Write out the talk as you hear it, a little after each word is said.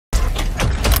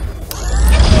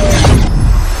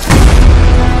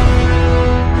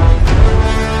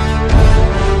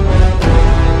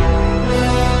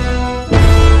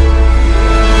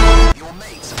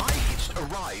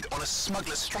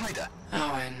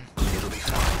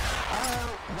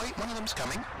Columns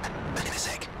coming. Back in a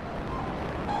sec.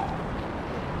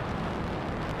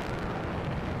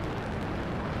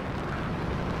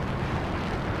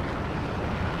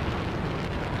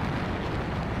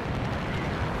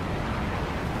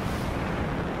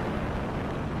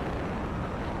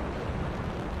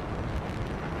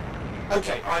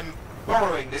 Okay, I'm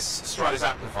borrowing this Strider's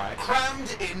amplifier,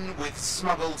 crammed in with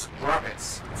smuggled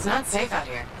rabbits. It's not safe out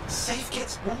here. Safe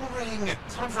gets boring.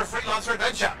 Time for a freelancer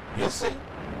adventure. You'll see.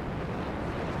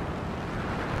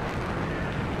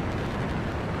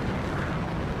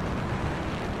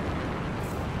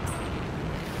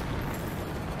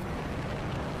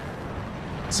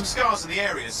 Some scars in the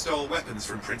area stole weapons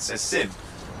from Princess Sim.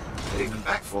 Getting them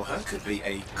back for her could be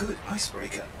a good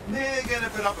icebreaker. They're gonna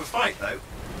put up a fight, though.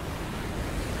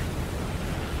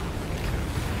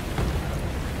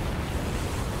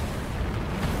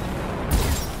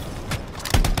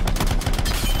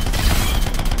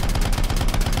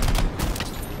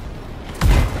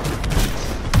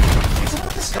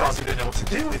 Scars who don't know what to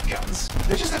do with guns.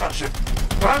 They're just a bunch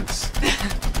of bugs.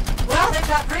 Well, they've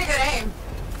got pretty good aim.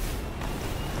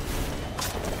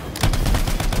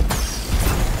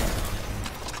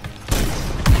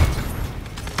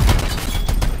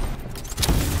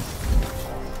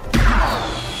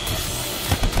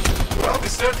 Well, we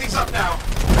stir things up now.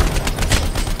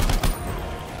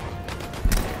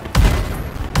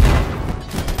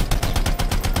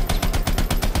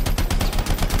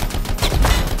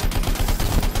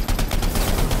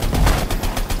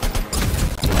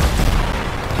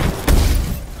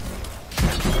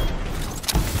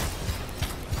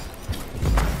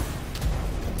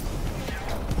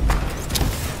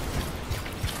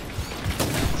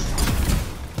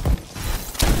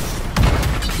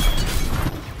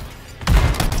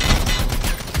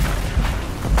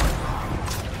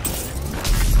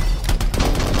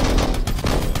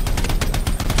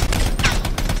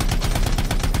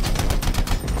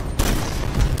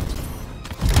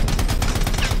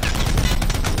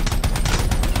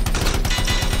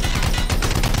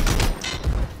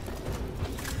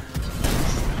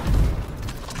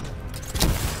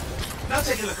 Now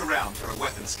take a look around for a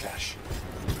weapons cache.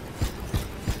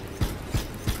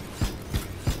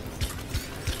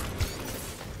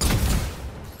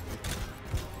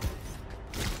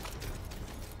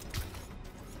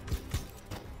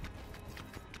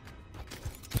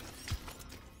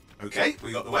 Okay,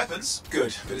 we got the weapons.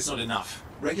 Good, but it's not enough.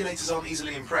 Regulators aren't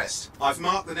easily impressed. I've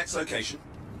marked the next location.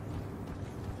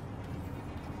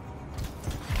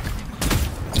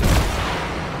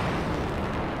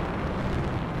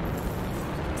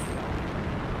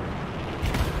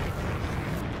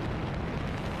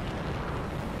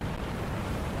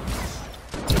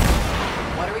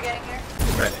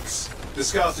 Relics. The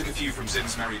scars took a few from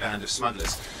Zin's merry band of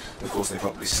smugglers. Of course, they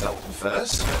probably stole them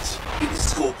first, but we can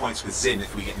score points with Zin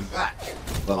if we get them back.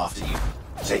 Well, after you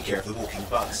take care of the walking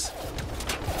bugs.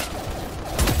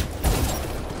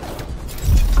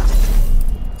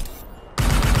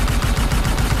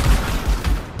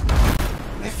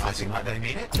 They're fighting like they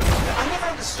mean it. I never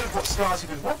understood what scars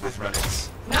even want with relics.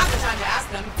 Not the time to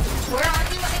ask them. Where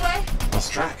are you anyway?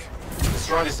 Lost track. The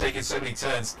Strider's taken so many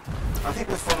turns. I think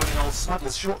we're following an old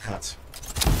smuggler's shortcut.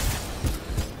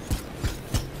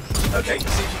 Okay,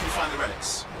 see if you can find the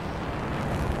relics.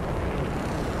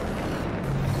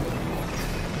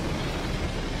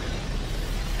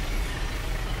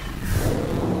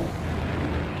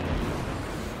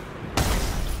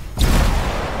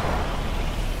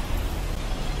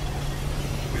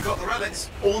 We've got the relics.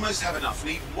 Almost have enough.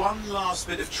 Need one last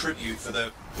bit of tribute for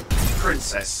the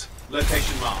princess.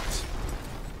 Location marked.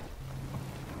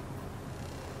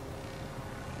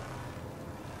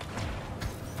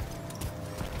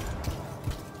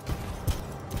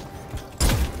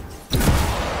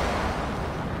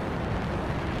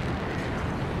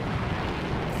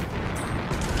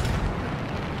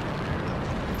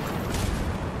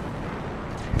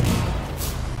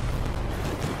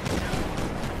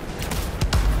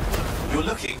 You're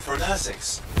looking for an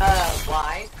Ursix.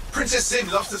 Why? Princess Sim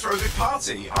loves to throw a big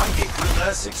party. I think grilled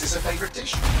Ursix is her favourite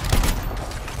dish.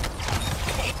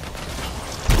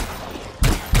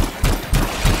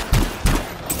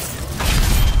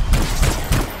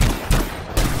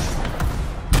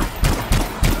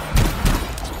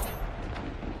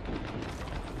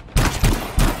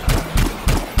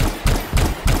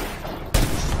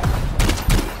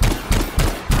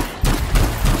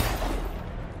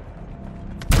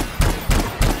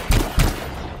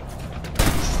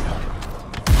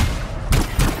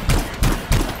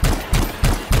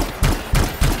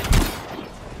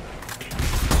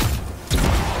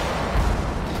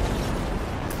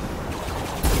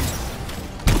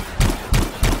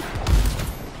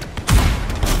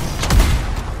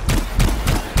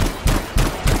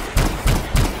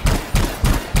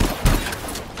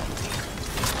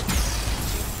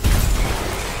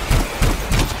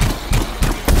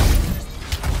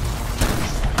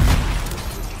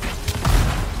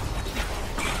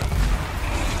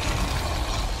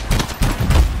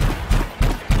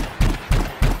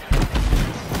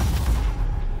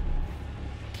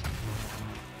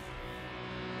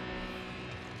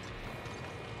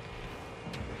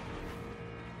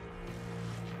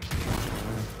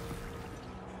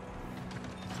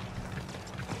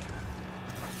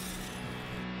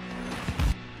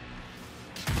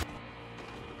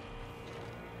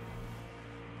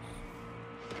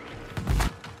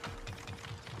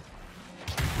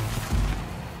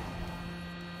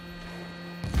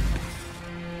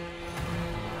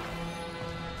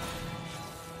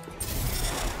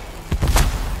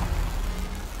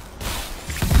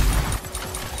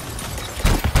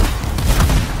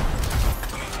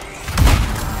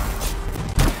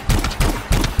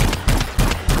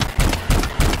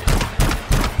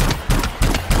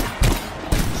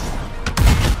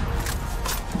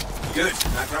 Good.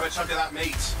 Now grab a chunk of that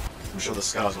meat. I'm sure the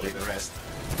scars will eat the rest.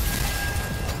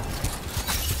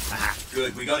 Aha,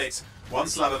 good, we got it. One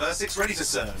slab of Ursix ready to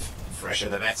serve. Fresher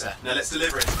the better. Now let's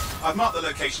deliver it. I've marked the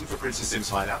location for Princess Sim's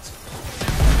hideout.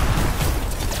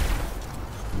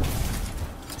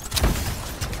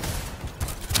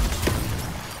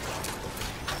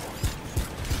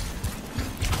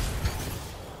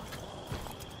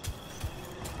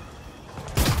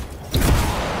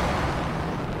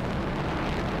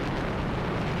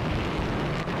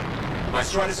 My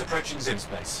strider's approaching Zim's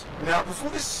place. Now, before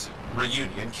this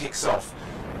reunion kicks off,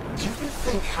 do you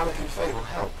think Halleck and Faye will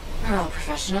help? They're all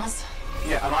professionals.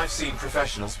 Yeah, and I've seen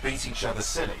professionals beat each other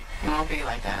silly. It won't be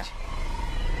like that.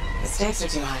 The stakes are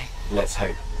too high. Let's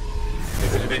hope.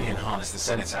 If the Dominion harness the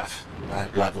Cenotaph,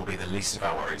 bad blood will be the least of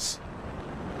our worries.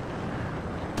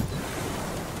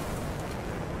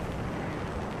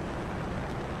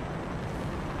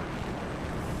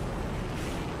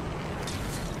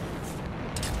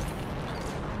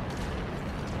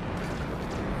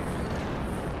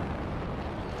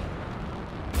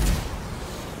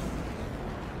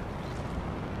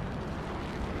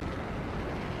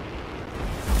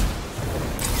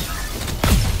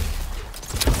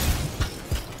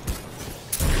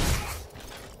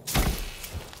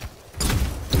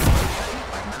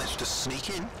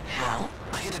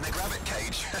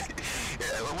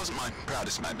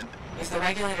 Moment. If the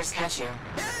regulators catch you...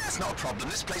 Yeah, it's not a problem.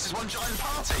 This place is one giant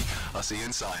party. I'll see you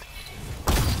inside.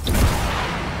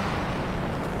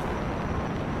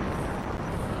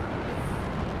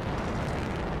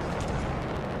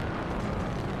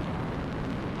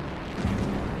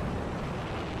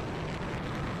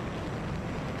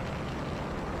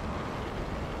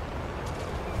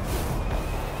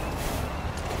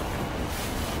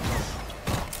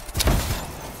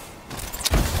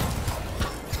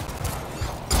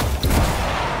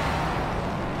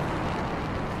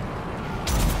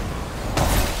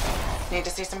 Need to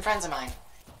see some friends of mine.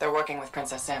 They're working with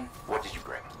Princess Sim. What did you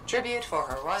bring? Tribute for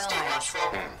her royal highness.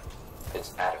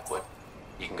 It's adequate.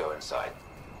 You can go inside.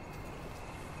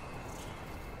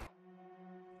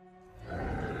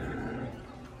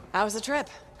 How was the trip?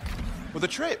 Well, the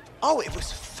trip? Oh, it was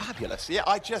fabulous. Yeah,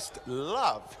 I just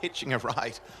love hitching a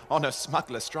ride on a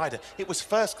smuggler strider. It was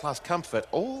first-class comfort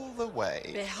all the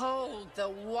way. Behold the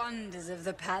wonders of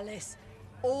the palace.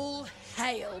 All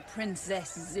hail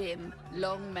Princess Zim.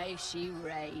 Long may she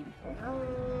reign.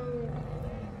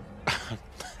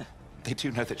 They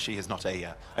do know that she is not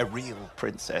a real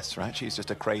princess, right? She's just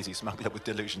a crazy smuggler with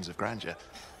delusions of grandeur.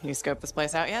 You scoped this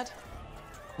place out yet?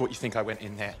 What, you think I went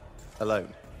in there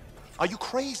alone? Are you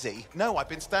crazy? No, I've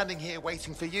been standing here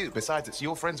waiting for you. Besides, it's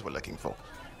your friends we're looking for.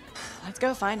 Let's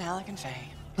go find Halleck and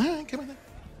Faye. All right, come on then.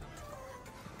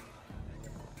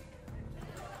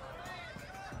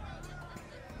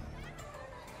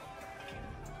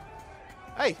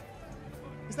 Hey,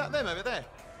 is that them over there?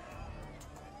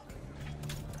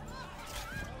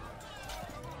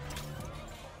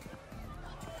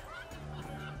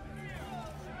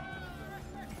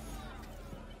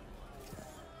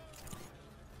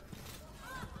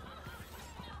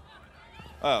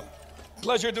 Oh,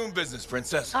 pleasure doing business,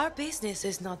 Princess. Our business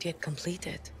is not yet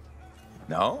completed.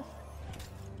 No?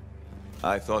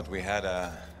 I thought we had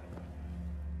a...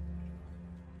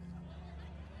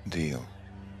 deal.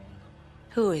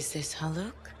 Who is this,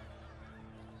 Haluk?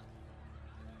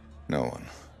 No one.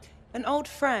 An old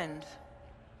friend.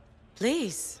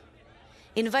 Please,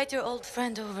 invite your old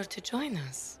friend over to join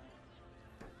us.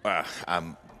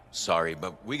 I'm sorry,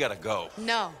 but we gotta go.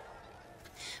 No.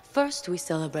 First, we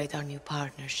celebrate our new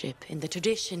partnership in the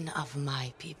tradition of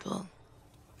my people.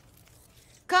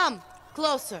 Come,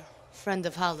 closer, friend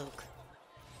of Haluk.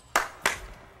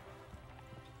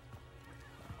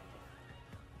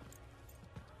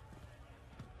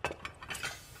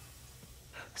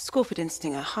 Scorpidin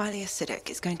stinger, highly acidic.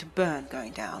 It's going to burn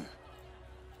going down.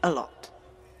 A lot.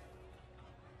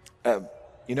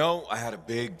 You know, I had a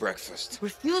big breakfast.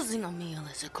 Refusing a meal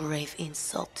is a grave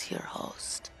insult to your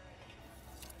host.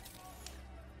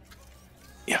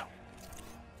 Yeah.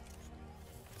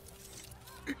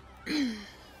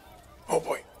 Oh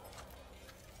boy.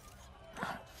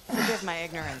 Forgive my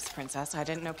ignorance, Princess. I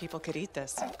didn't know people could eat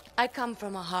this. I come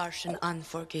from a harsh and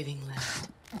unforgiving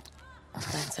land.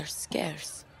 Plants are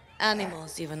scarce.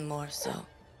 Animals even more so.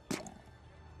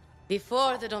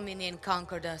 Before the Dominion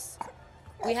conquered us,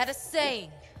 we had a saying.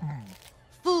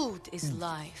 Food is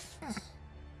life.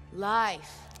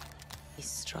 Life is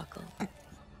struggle.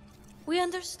 We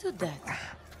understood that.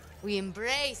 We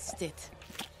embraced it.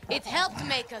 It helped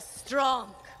make us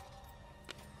strong.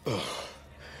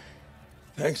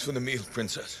 Thanks for the meal,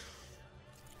 Princess.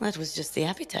 That was just the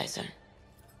appetizer.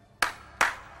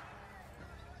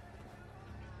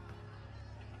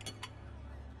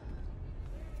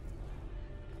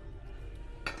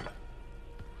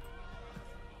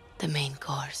 The main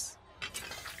course.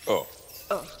 Oh.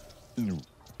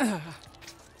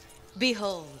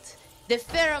 Behold, the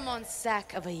pheromone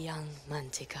sac of a young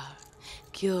manticore,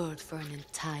 cured for an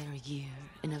entire year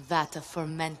in a vat of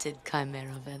fermented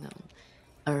chimera venom.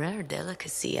 A rare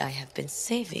delicacy I have been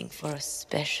saving for a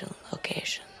special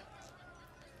occasion.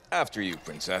 After you,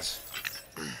 princess.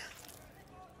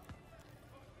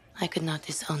 I could not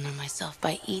dishonor myself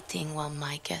by eating while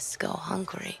my guests go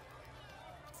hungry.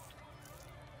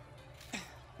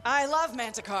 I love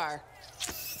Manticore.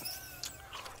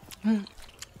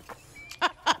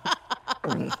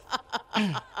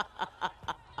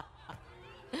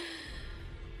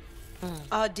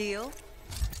 Our deal?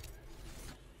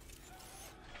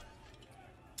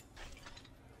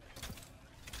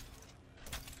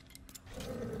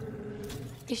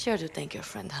 Be sure to thank your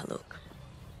friend Haluk.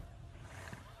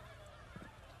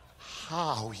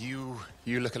 Oh, you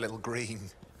look a little green.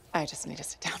 I just need to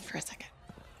sit down for a second.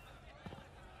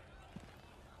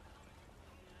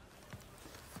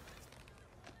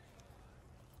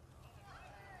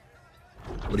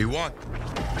 What do you want?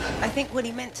 I think what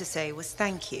he meant to say was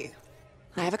thank you.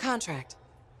 I have a contract.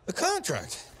 A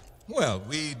contract? Well,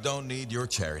 we don't need your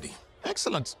charity.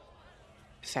 Excellent.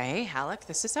 Faye, Halleck,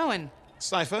 this is Owen.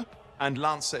 Cypher and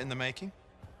Lancer in the making.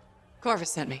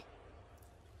 Corvus sent me.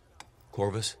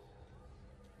 Corvus?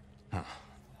 Huh.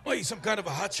 What, you some kind of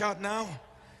a hotshot now?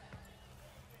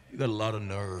 You got a lot of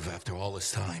nerve after all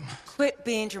this time. Quit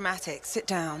being dramatic. Sit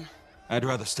down. I'd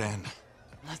rather stand.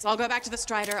 Let's all go back to the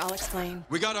Strider. I'll explain.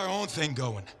 We got our own thing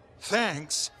going.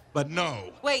 Thanks, but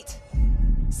no. Wait.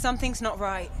 Something's not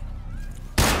right.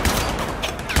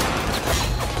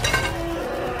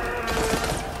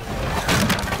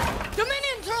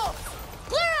 Dominion troops!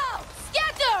 Clear out!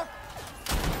 Scatter!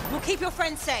 We'll keep your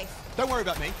friends safe. Don't worry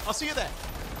about me. I'll see you there.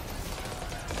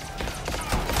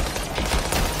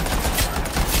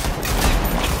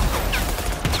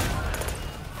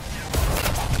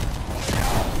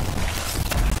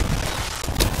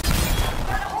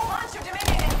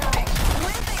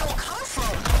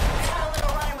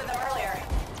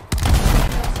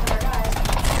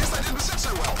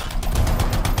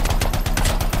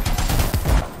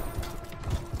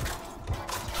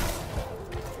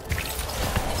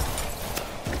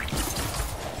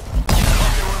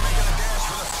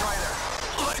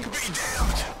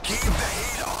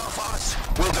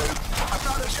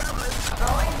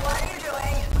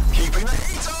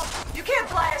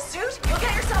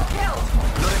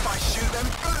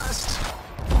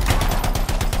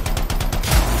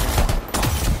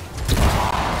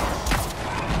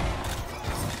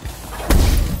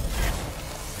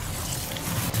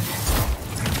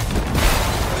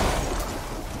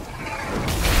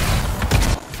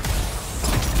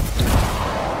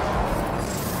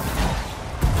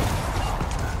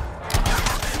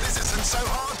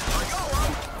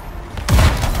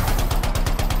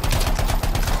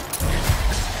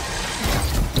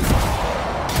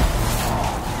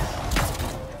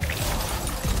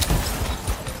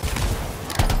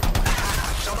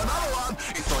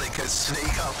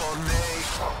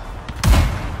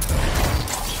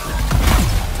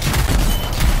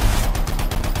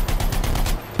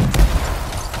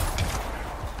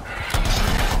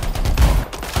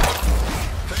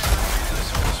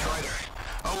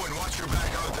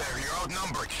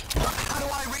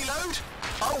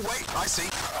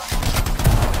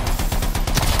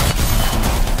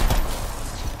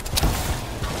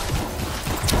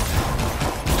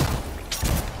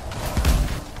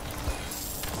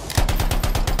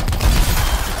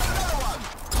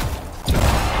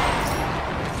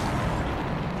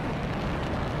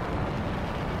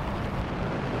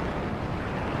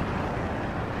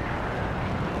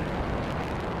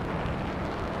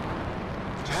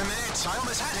 I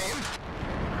almost had him.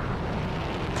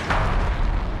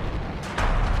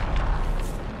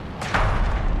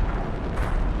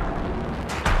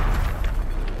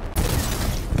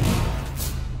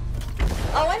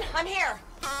 Owen, I'm here.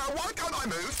 Why can't I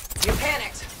move? You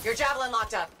panicked. Your javelin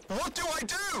locked up. What do I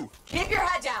do? Keep your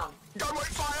head down. Gunway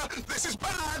fire! This is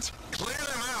bad! Clear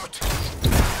them out!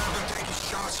 Have them take his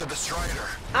shots at the Strider.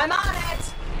 I'm on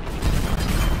it!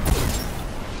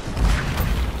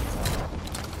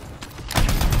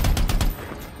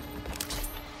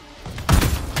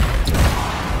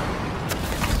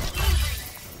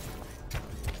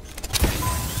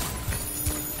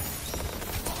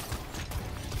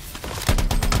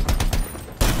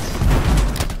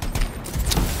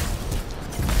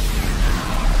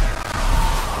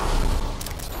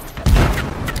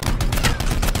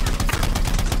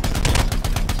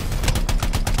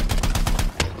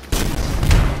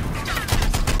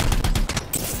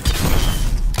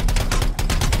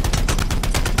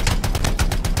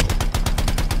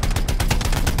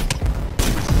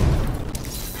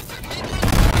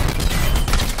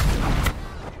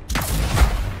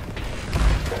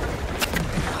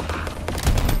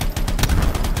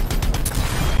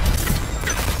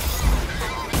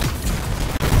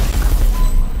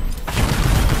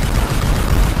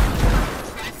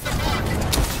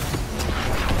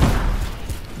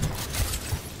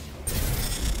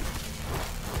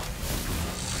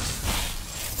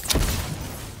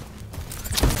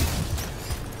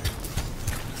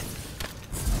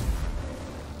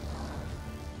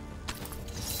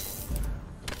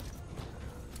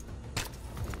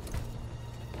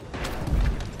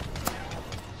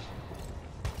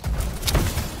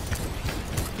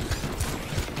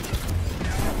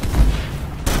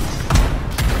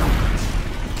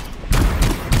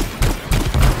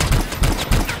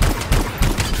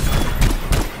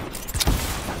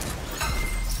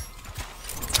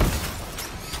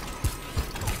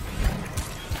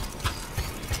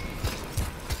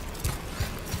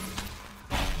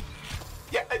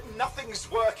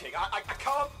 working. I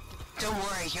can't... Don't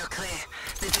worry, you're clear.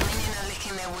 The Dominion are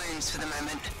licking their wounds for the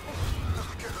moment.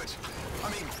 Oh, good. I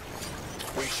mean,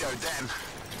 we showed them.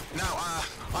 Now,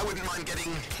 I wouldn't mind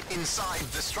getting inside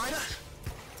the Strider.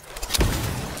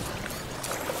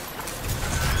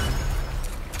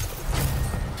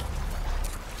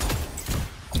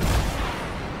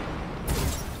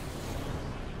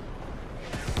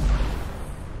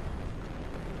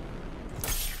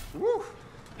 Woo!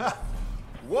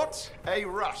 What a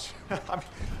rush. I mean,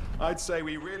 I'd say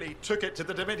we really took it to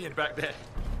the Dominion back there,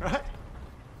 right?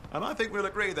 And I think we'll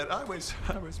agree that I was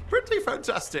pretty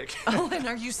fantastic. Oh, and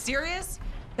are you serious?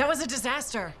 That was a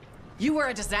disaster. You were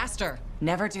a disaster.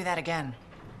 Never do that again.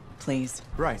 Please.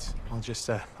 Right. I'll just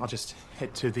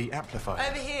head to the amplifier.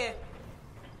 Over here.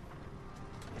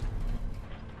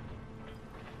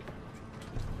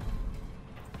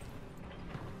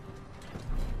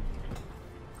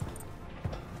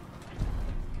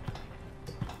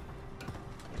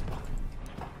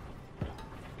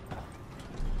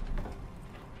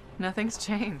 Nothing's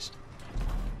changed.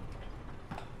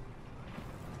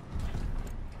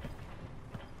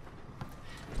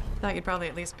 Thought you'd probably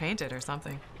at least paint it or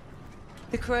something.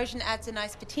 The corrosion adds a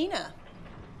nice patina.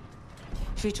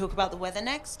 Should we talk about the weather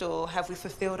next, or have we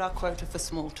fulfilled our quota for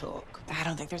small talk? I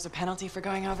don't think there's a penalty for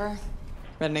going over.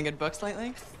 Read any good books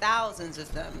lately? Thousands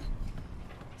of them.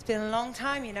 It's been a long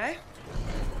time, you know?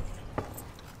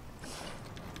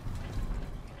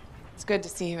 It's good to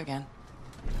see you again.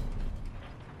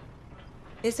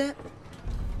 Is it?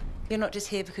 You're not just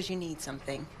here because you need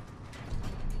something.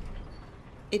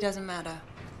 It doesn't matter.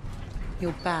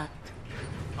 You're back.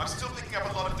 I'm still picking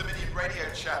up a lot of Dominion radio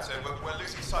chatter. We're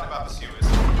losing sight of our pursuers.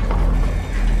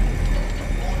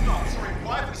 Or not, sorry,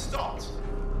 why have we stopped?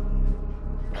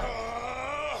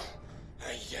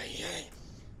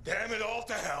 Damn it all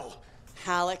to hell.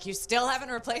 Halleck, you still haven't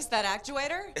replaced that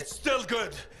actuator? It's still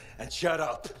good. And shut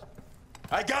up.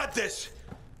 I got this.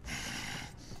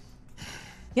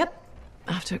 Yep.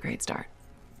 Off to a great start.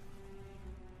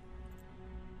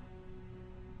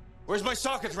 Where's my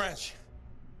socket wrench?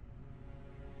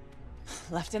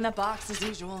 Left in the box as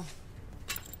usual.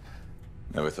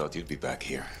 Never thought you'd be back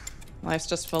here. Life's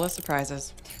just full of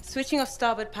surprises. Switching off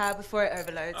starboard power before it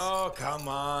overloads. Oh, come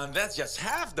on. That's just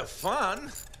half the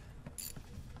fun.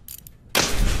 Can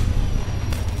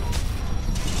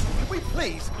we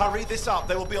please hurry this up?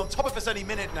 They will be on top of us any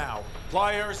minute now.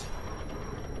 Pliers.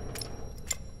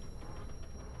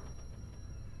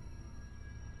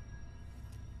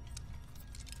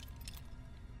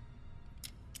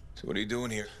 So what are you doing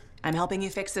here? I'm helping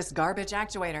you fix this garbage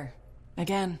actuator.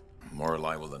 Again. More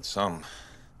reliable than some.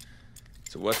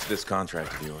 So what's this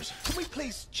contract of yours? Can we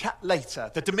please chat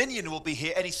later? The Dominion will be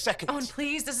here any second. Owen,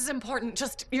 please, this is important.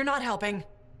 Just, you're not helping.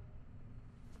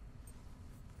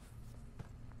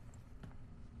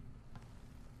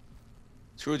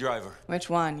 Screwdriver. Which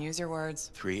one? Use your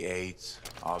words. 3/8,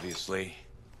 obviously.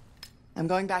 I'm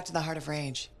going back to the Heart of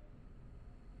Rage.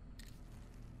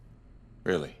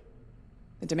 Really?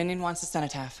 The Dominion wants a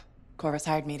cenotaph. Corvus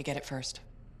hired me to get it first.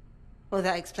 Well,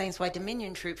 that explains why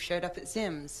Dominion troops showed up at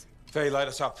Zim's. Faye, light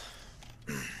us up.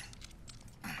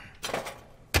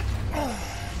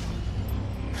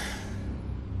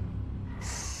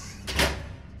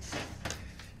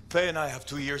 Faye and I have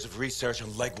 2 years of research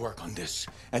and legwork on this.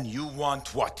 And you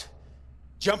want what?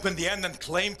 Jump in the end and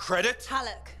claim credit?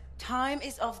 Halleck, time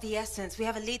is of the essence. We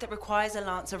have a lead that requires a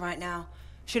Lancer right now.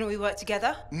 Shouldn't we work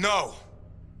together? No!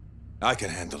 I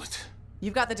can handle it.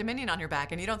 You've got the Dominion on your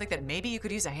back, and you don't think that maybe you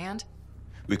could use a hand?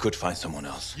 We could find someone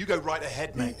else. You go right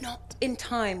ahead, mate. Not in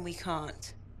time, we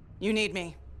can't. You need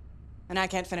me. And I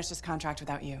can't finish this contract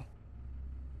without you.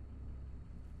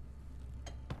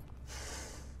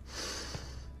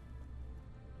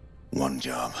 One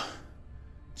job.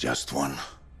 Just one.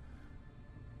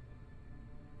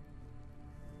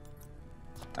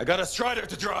 I got a Strider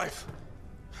to drive.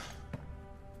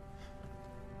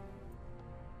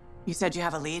 You said you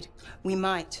have a lead? We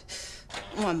might.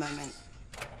 One moment.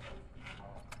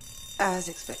 As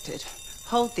expected.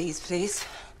 Hold these, please.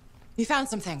 You found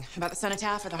something about the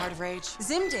cenotaph or the Heart of Rage?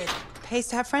 Zim did. Pays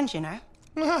to have friends, you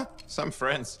know. Some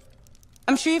friends.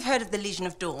 I'm sure you've heard of the Legion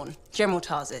of Dawn, General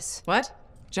Tarsus. What?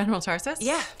 General Tarsus?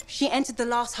 Yeah, she entered the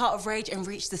last Heart of Rage and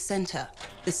reached the center,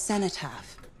 the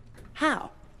cenotaph.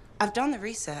 How? I've done the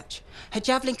research. Her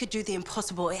javelin could do the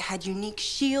impossible. It had unique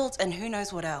shields and who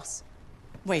knows what else.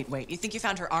 Wait, you think you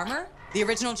found her armor? The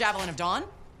original Javelin of Dawn?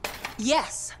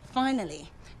 Yes, finally.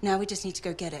 Now we just need to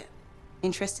go get it.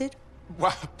 Interested?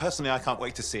 Well, personally, I can't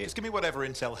wait to see it. Just give me whatever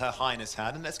intel Her Highness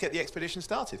had, and let's get the expedition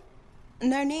started.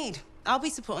 No need. I'll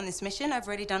be supporting this mission. I've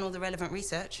already done all the relevant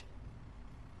research.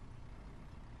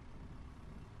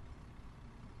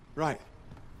 Right.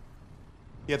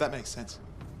 Yeah, that makes sense.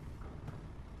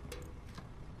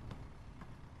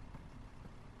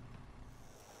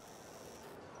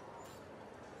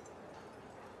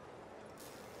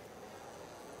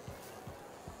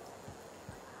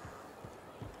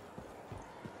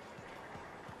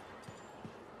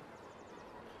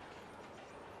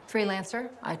 Freelancer,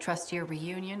 I trust your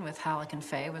reunion with Halleck and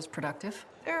Faye was productive.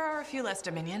 There are a few less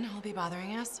Dominion who'll be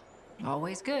bothering us.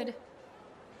 Always good.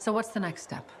 So what's the next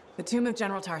step? The tomb of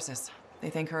General Tarsus. They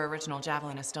think her original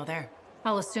javelin is still there.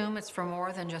 I'll assume it's for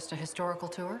more than just a historical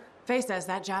tour? Faye says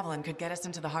that javelin could get us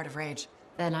into the heart of Rage.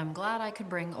 Then I'm glad I could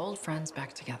bring old friends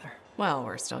back together. Well,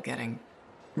 we're still getting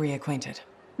reacquainted.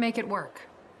 Make it work.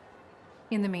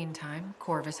 In the meantime,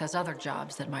 Corvus has other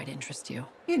jobs that might interest you.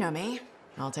 You know me.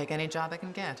 I'll take any job I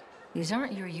can get. These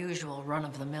aren't your usual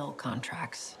run-of-the-mill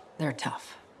contracts. They're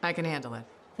tough. I can handle it.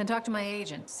 Then talk to my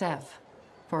agent, Sev,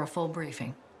 for a full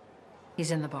briefing.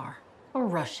 He's in the bar. Or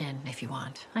rush in if you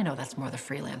want. I know that's more the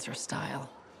freelancer style.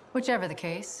 Whichever the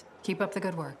case, keep up the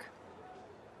good work.